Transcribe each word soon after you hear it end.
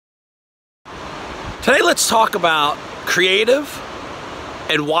Today, let's talk about creative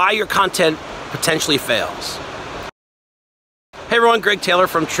and why your content potentially fails. Hey everyone, Greg Taylor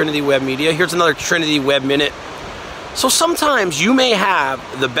from Trinity Web Media. Here's another Trinity Web Minute. So sometimes you may have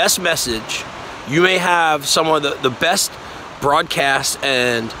the best message, you may have some of the best broadcasts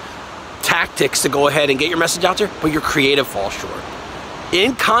and tactics to go ahead and get your message out there, but your creative falls short.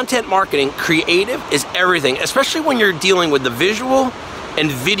 In content marketing, creative is everything, especially when you're dealing with the visual and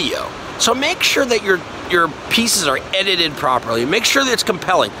video. So make sure that your pieces are edited properly. Make sure that it's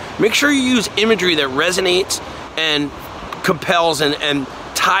compelling. Make sure you use imagery that resonates and compels and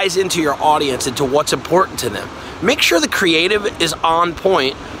ties into your audience, into what's important to them. Make sure the creative is on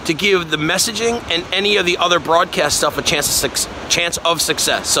point to give the messaging and any of the other broadcast stuff a chance of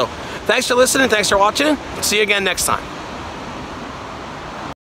success. So thanks for listening, thanks for watching. See you again next time.